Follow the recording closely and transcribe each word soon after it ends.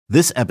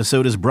This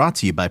episode is brought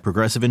to you by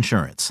Progressive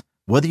Insurance.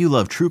 Whether you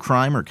love true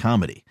crime or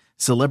comedy,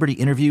 celebrity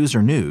interviews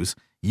or news,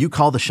 you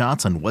call the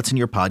shots on what's in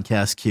your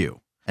podcast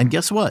queue. And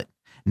guess what?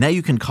 Now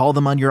you can call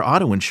them on your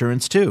auto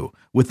insurance too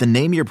with the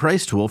Name Your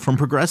Price tool from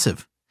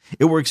Progressive.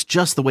 It works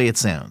just the way it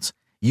sounds.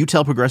 You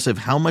tell Progressive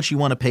how much you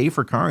want to pay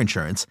for car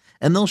insurance,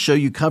 and they'll show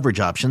you coverage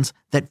options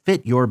that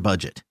fit your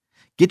budget.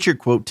 Get your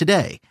quote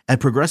today at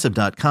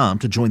Progressive.com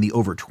to join the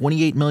over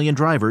 28 million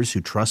drivers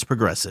who trust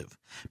Progressive.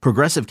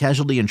 Progressive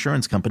Casualty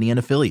Insurance Company and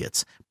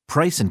Affiliates.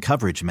 Price and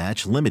coverage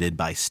match limited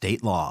by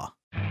state law.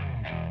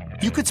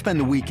 You could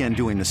spend the weekend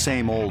doing the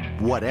same old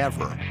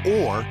whatever,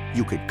 or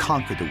you could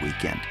conquer the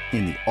weekend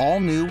in the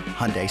all-new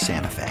Hyundai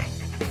Santa Fe.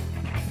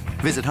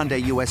 Visit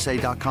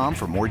HyundaiUSA.com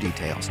for more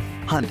details.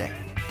 Hyundai,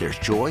 there's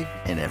joy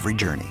in every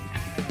journey.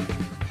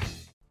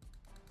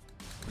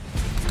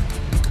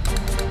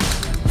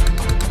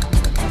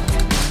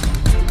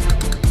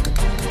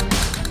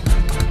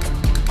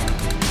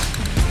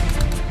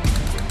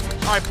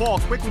 All right, Paul,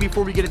 quickly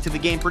before we get into the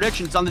game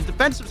predictions, on the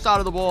defensive side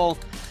of the ball,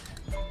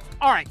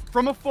 all right,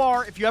 from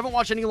afar, if you haven't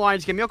watched any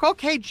Lions game, you're like,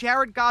 okay,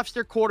 Jared Goff's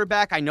their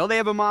quarterback. I know they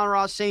have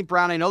Amon-Ra St.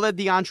 Brown. I know they have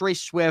DeAndre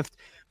Swift.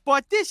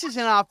 But this is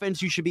an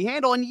offense you should be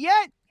handling. And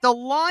yet, the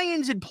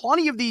Lions in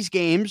plenty of these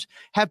games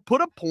have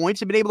put up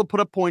points and been able to put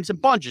up points in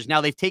bunches.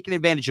 Now, they've taken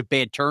advantage of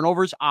bad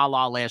turnovers, a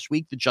la last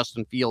week, the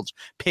Justin Fields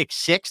pick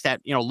six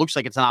that, looks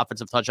like it's an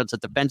offensive touchdown. It's a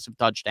defensive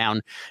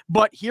touchdown.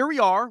 But here we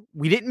are.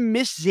 We didn't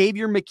miss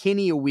Xavier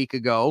McKinney a week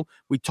ago.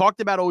 We talked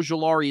about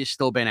Ojulari has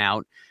still been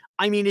out.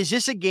 I mean, is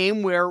this a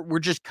game where we're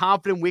just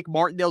confident Wink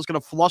Martindale's going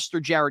to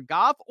fluster Jared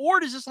Goff, or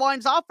does this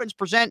Lions offense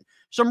present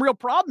some real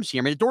problems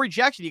here? I mean, Dory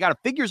Jackson, you got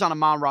figures on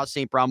Amon-Ra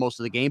St. Brown most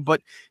of the game,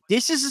 but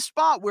this is a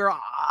spot where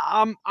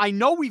I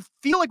know we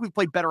feel like we've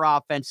played better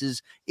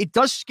offenses. It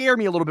does scare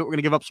me a little bit. We're going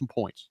to give up some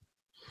points.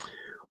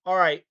 All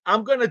right,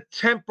 I'm going to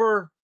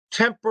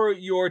temper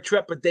your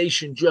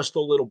trepidation just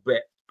a little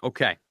bit.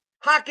 Okay.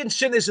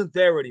 Hockenson isn't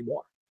there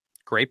anymore.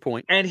 Great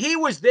point. And he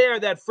was there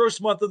that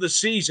first month of the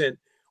season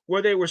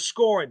where they were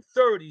scoring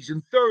 30s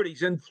and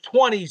 30s and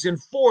 20s and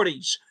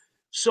 40s.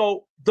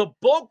 So the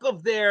bulk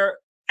of their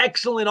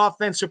excellent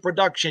offensive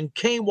production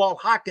came while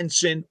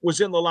Hockenson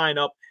was in the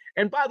lineup.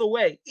 And by the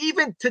way,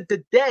 even to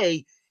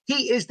today,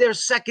 he is their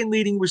second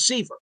leading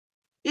receiver,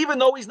 even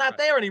though he's not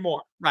there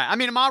anymore. Right. I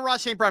mean, Amon-Ra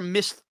St. Brown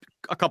missed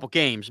a couple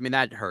games. I mean,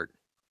 that hurt.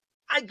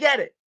 I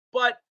get it.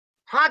 But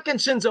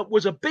Hockenson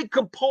was a big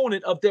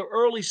component of their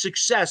early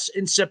success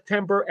in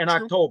September and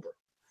October.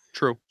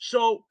 True.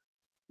 So,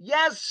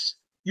 yes,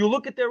 you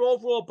look at their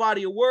overall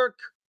body of work,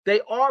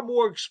 they are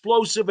more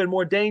explosive and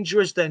more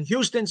dangerous than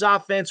Houston's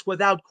offense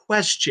without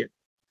question.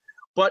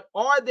 But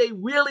are they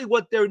really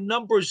what their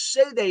numbers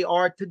say they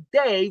are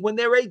today when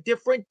they're a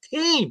different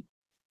team?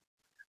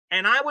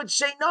 And I would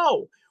say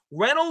no.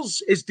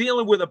 Reynolds is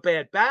dealing with a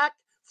bad back.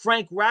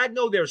 Frank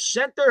Ragnow, their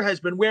center, has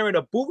been wearing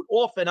a boot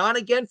off and on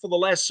again for the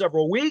last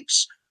several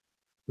weeks.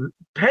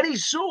 Penny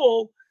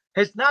Sewell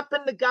has not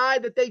been the guy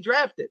that they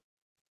drafted.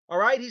 All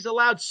right, he's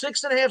allowed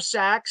 6.5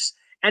 sacks.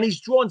 And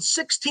he's drawn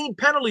 16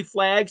 penalty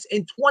flags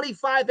in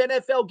 25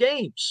 NFL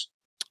games.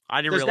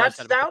 I didn't realize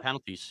that about the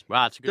penalties.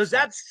 Wow, that's a good Does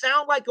that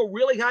sound like a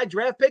really high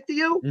draft pick to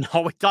you?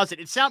 No, it doesn't.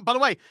 By the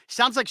way,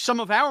 sounds like some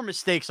of our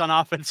mistakes on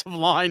offensive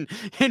line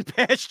in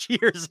past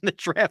years in the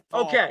draft.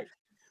 Okay.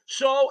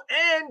 So,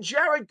 and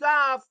Jared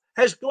Goff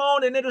has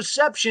thrown an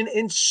interception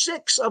in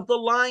 6 of the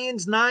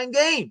Lions' 9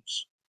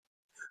 games.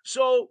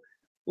 So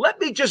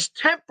let me just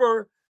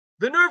temper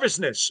the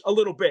nervousness a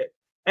little bit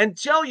and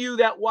tell you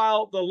that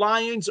while the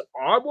Lions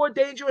are more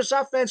dangerous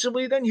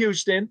offensively than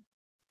Houston,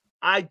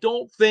 I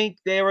don't think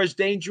they're as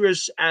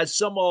dangerous as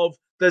some of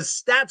the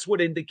stats would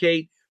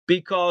indicate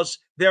because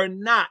they're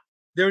not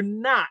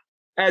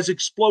as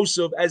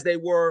explosive as they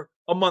were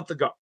a month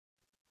ago.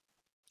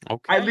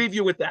 Okay. I leave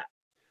you with that.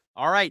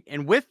 All right.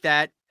 And with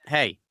that,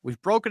 hey,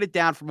 we've broken it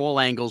down from all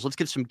angles. Let's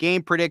get some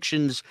game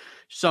predictions,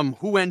 some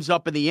who ends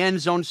up in the end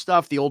zone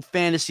stuff, the old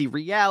fantasy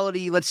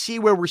reality. Let's see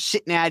where we're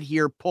sitting at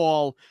here,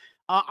 Paul.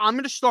 I'm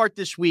going to start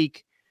this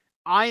week.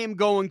 I'm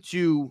going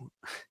to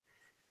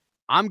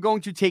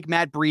take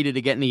Matt Breida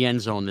to get in the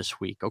end zone this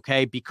week,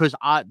 okay? Because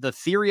the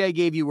theory I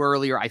gave you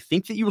earlier, I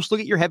think that you will still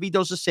get your heavy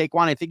dose of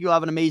Saquon. I think you'll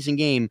have an amazing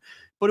game.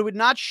 But it would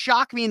not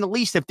shock me in the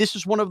least if this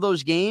is one of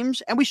those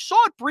games, and we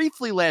saw it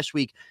briefly last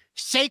week.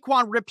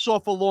 Saquon rips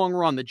off a long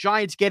run. The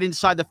Giants get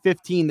inside the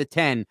 15, the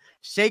 10.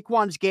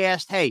 Saquon's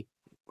gassed. Hey,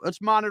 let's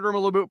monitor him a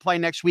little bit, play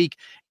next week.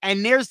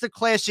 And there's the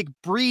classic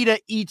Breida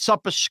eats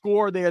up a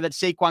score there that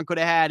Saquon could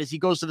have had as he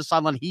goes to the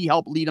sideline. He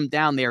helped lead him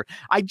down there.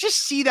 I just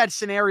see that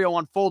scenario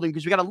unfolding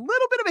because we got a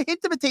little bit of a hint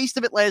of a taste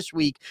of it last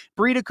week.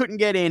 Breida couldn't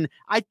get in.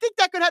 I think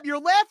that could have you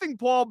laughing,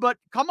 Paul, but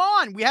come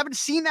on. We haven't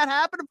seen that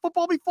happen in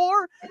football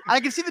before.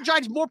 I can see the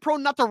Giants more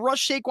prone not to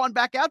rush Saquon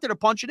back out there to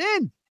punch it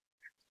in.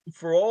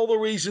 For all the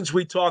reasons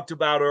we talked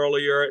about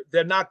earlier,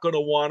 they're not going to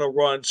want to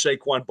run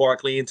Saquon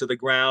Barkley into the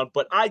ground,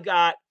 but I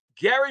got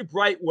Gary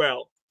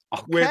Brightwell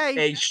with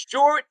a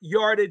short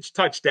yardage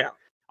touchdown.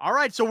 All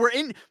right, so we're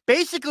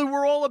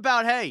all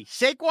about, hey,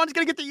 Saquon's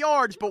going to get the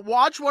yards, but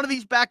watch one of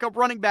these backup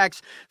running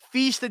backs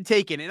feast and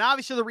take it. And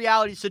obviously the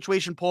reality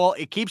situation, Paul,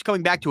 it keeps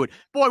coming back to it.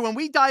 Boy, when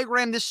we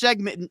diagrammed this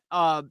segment,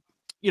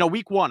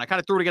 week one, I kind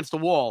of threw it against the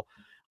wall.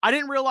 I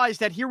didn't realize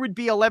that here would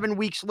be 11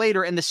 weeks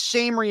later and the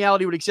same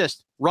reality would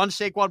exist. Run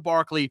Saquon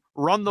Barkley,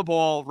 run the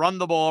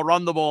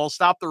ball,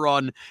 stop the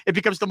run. It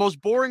becomes the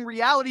most boring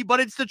reality, but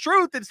it's the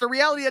truth. It's the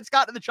reality that's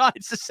gotten the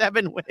Giants to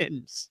 7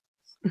 wins.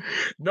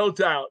 No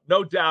doubt.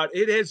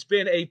 It has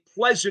been a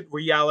pleasant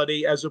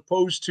reality as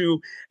opposed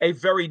to a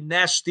very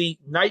nasty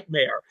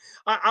nightmare.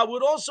 I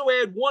would also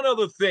add one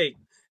other thing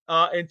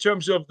in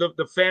terms of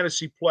the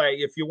fantasy play,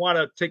 if you want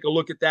to take a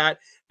look at that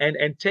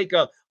and take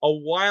a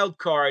wild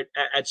card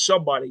at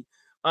somebody.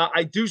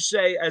 I do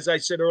say, as I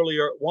said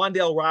earlier,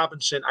 Wan'Dale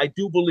Robinson, I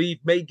do believe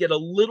may get a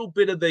little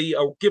bit of the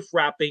gift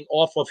wrapping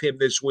off of him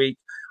this week.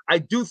 I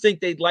do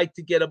think they'd like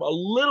to get him a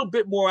little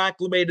bit more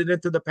acclimated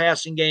into the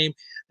passing game.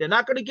 They're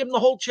not going to give him the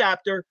whole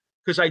chapter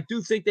because I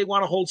do think they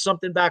want to hold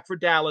something back for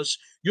Dallas.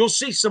 You'll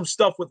see some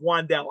stuff with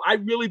Wan'Dale. I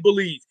really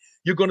believe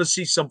you're going to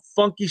see some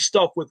funky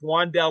stuff with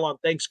Wan'Dale on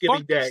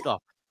Thanksgiving Day.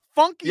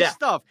 Funky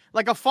stuff.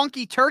 Like a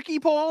funky turkey,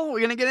 Paul? We're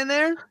going to get in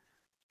there?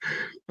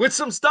 With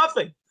some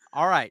stuffing.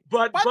 All right.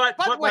 But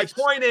my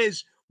point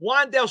is,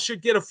 Wan'Dale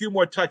should get a few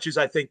more touches,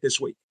 I think, this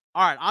week.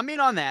 All right, I'm in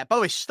on that. By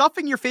the way,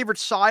 stuffing your favorite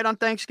side on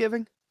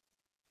Thanksgiving?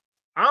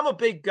 I'm a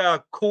big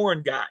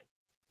corn guy.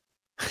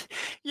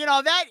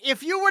 That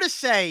if you were to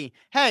say,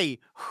 hey,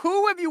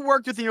 who have you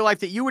worked with in your life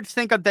that you would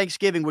think on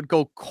Thanksgiving would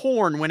go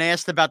corn when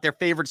asked about their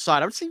favorite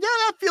side? I would say, yeah,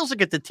 that feels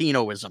like a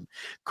Totinoism.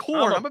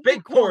 Corn. I'm a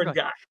big corn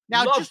guy.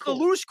 Now, love just corn.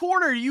 The loose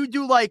corn, or you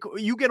do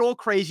you get all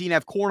crazy and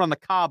have corn on the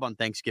cob on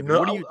Thanksgiving? No,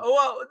 what do you do?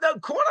 Well, the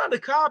corn on the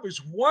cob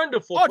is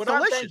wonderful. Oh, but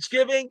on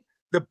Thanksgiving,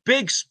 the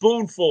big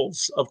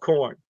spoonfuls of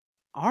corn.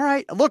 All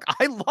right. Look,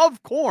 I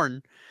love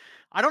corn.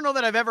 I don't know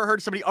that I've ever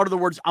heard somebody utter the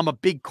words, I'm a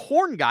big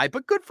corn guy,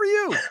 but good for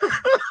you.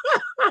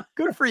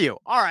 Good for you.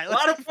 All right. A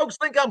lot of folks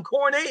think I'm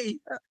corny.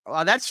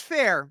 That's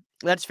fair.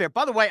 That's fair.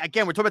 By the way,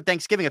 again, we're talking about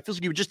Thanksgiving. It feels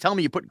like you were just telling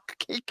me you put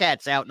Kit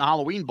Kats out in the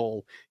Halloween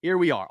bowl. Here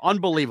we are.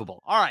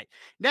 Unbelievable. All right.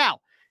 Now,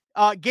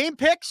 game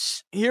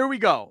picks. Here we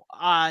go.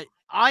 I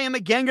am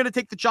again going to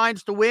take the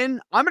Giants to win.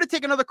 I'm going to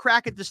take another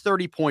crack at this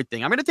 30-point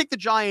thing. I'm going to take the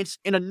Giants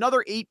in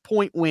another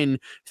 8-point win,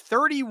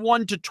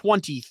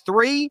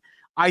 31-23.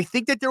 I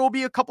think that there will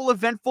be a couple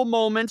eventful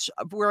moments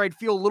where I'd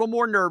feel a little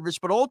more nervous,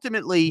 but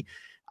ultimately,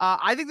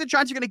 I think the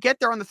Giants are going to get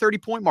there on the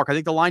 30-point mark. I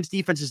think the Lions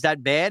defense is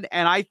that bad,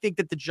 and I think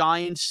that the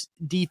Giants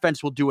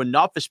defense will do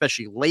enough,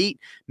 especially late,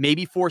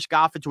 maybe force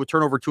Goff into a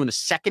turnover two in the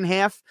second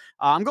half.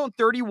 I'm going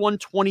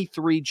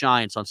 31-23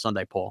 Giants on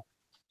Sunday, Paul.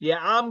 Yeah,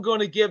 I'm going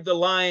to give the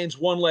Lions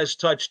one less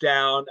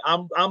touchdown.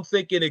 I'm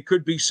thinking it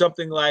could be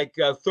something like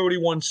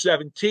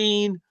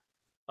 31-17,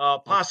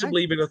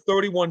 possibly even a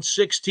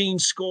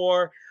 31-16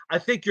 score. I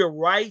think you're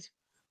right.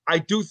 I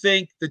do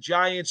think the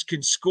Giants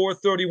can score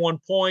 31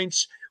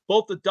 points.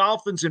 Both the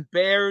Dolphins and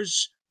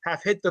Bears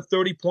have hit the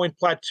 30-point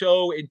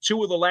plateau in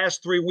 2 of the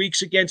last 3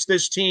 weeks against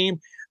this team.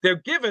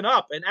 They're giving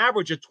up an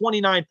average of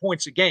 29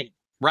 points a game.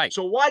 Right.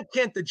 So why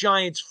can't the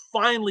Giants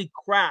finally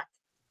crack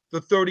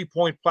the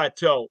 30-point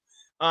plateau?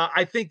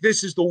 I think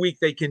this is the week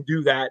they can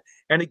do that.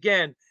 And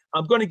again,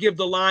 I'm going to give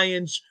the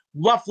Lions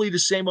roughly the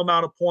same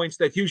amount of points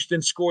that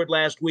Houston scored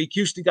last week.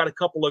 Houston got a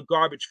couple of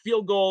garbage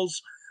field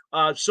goals.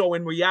 So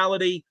in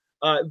reality,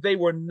 they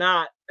were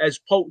not as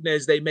potent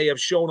as they may have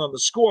shown on the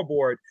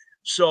scoreboard.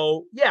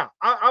 So, yeah,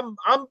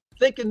 I'm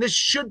thinking this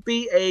should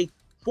be a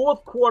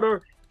fourth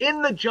quarter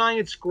in the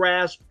Giants'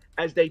 grasp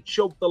as they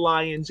choke the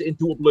Lions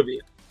into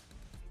oblivion.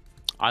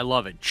 I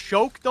love it.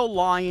 Choke the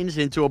Lions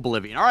into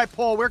oblivion. All right,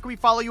 Paul, where can we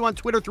follow you on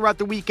Twitter throughout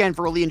the weekend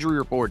for early injury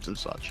reports and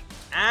such?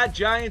 At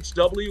Giants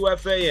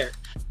WFAN.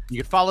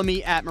 You can follow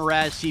me at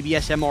Mraz,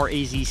 CBS,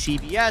 MRAZ,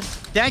 CBS.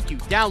 Thank you.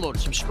 Download,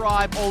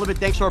 subscribe, all of it.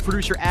 Thanks to our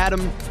producer,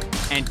 Adam.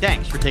 And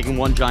thanks for taking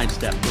one giant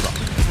step with us.